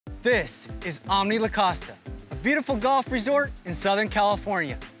This is Omni La Costa, a beautiful golf resort in Southern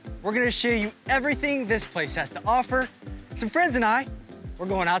California. We're gonna show you everything this place has to offer. Some friends and I, we're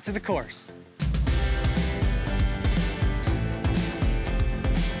going out to the course.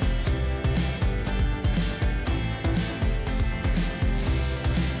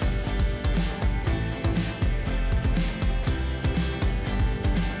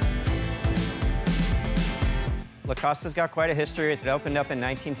 La Costa's got quite a history. It opened up in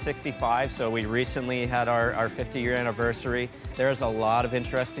 1965, so we recently had our 50-year anniversary. There's a lot of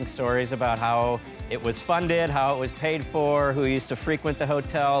interesting stories about how it was funded, how it was paid for, who used to frequent the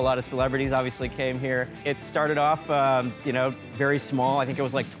hotel. A lot of celebrities obviously came here. It started off, very small. I think it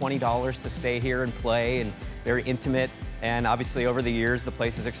was like $20 to stay here and play, and very intimate. And obviously over the years, the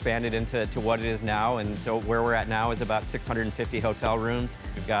place has expanded into what it is now. And so where we're at now is about 650 hotel rooms.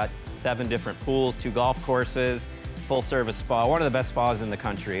 We've got 7 different pools, 2 golf courses, full-service spa, one of the best spas in the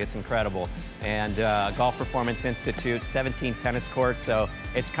country. It's incredible. And Golf Performance Institute, 17 tennis courts, so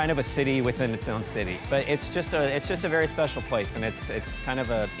it's kind of a city within its own city. But it's just a very special place, and it's kind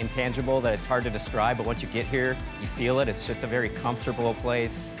of a intangible that it's hard to describe, but once you get here, you feel it. It's just a very comfortable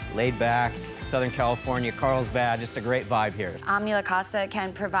place, laid back, Southern California, Carlsbad, just a great vibe here. Omni La Costa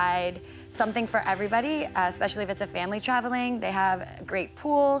can provide something for everybody, especially if it's a family traveling. They have a great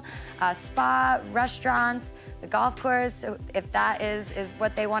pool, spa, restaurants, the golf course, so if that is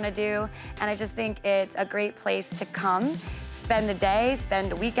what they want to do. And I just think it's a great place to come, spend a day,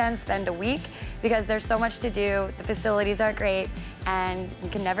 spend a weekend, spend a week, because there's so much to do. The facilities are great, and you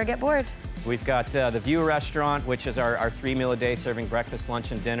can never get bored. We've got the View restaurant, which is our 3 meal a day, serving breakfast,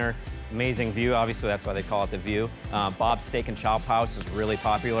 lunch, and dinner. Amazing view, obviously that's why they call it the View. Bob's Steak and Chop House is really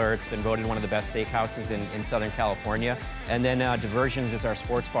popular. It's been voted one of the best steakhouses in Southern California. And then Diversions is our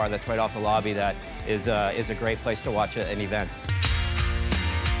sports bar that's right off the lobby that is a great place to watch an event.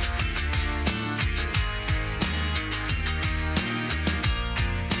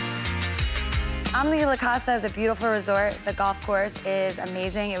 Omni La Costa is a beautiful resort. The golf course is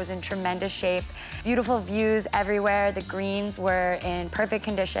amazing. It was in tremendous shape. Beautiful views everywhere. The greens were in perfect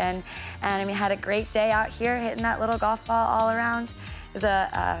condition. And we had a great day out here hitting that little golf ball all around. It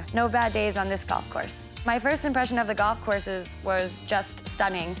was no bad days on this golf course. My first impression of the golf courses was just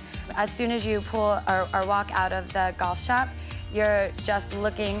stunning. As soon as you pull or walk out of the golf shop, you're just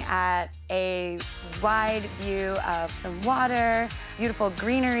looking at a wide view of some water, beautiful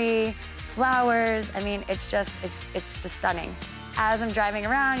greenery, flowers. I mean, it's just stunning. As I'm driving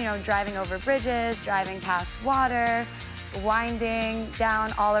around, driving over bridges, driving past water, winding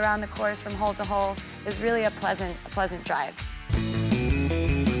down all around the course from hole to hole, is really a pleasant drive.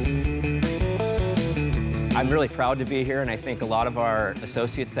 I'm really proud to be here, and I think a lot of our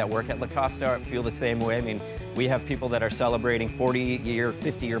associates that work at La Costa feel the same way. I mean, we have people that are celebrating 40-year,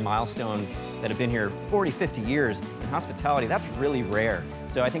 50-year milestones that have been here 40, 50 years. In hospitality, that's really rare.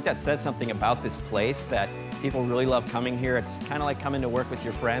 So I think that says something about this place, that people really love coming here. It's kind of like coming to work with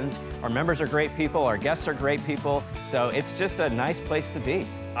your friends. Our members are great people, our guests are great people, so it's just a nice place to be.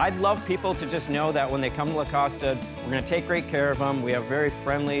 I'd love people to just know that when they come to La Costa, we're going to take great care of them. We have very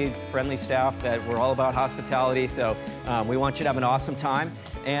friendly staff that we're all about hospitality, so we want you to have an awesome time.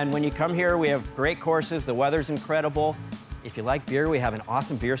 And when you come here, we have great courses. The weather's incredible. If you like beer, we have an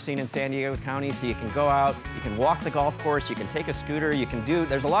awesome beer scene in San Diego County, so you can go out, you can walk the golf course, you can take a scooter,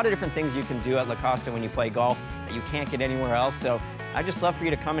 there's a lot of different things you can do at La Costa when you play golf that you can't get anywhere else. So I'd just love for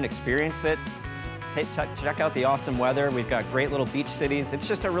you to come and experience it. Check out the awesome weather. We've got great little beach cities. It's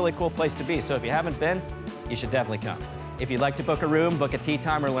just a really cool place to be. So if you haven't been, you should definitely come. If you'd like to book a room, book a tee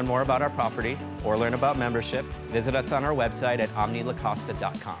time, or learn more about our property, or learn about membership, visit us on our website at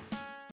omnilacosta.com.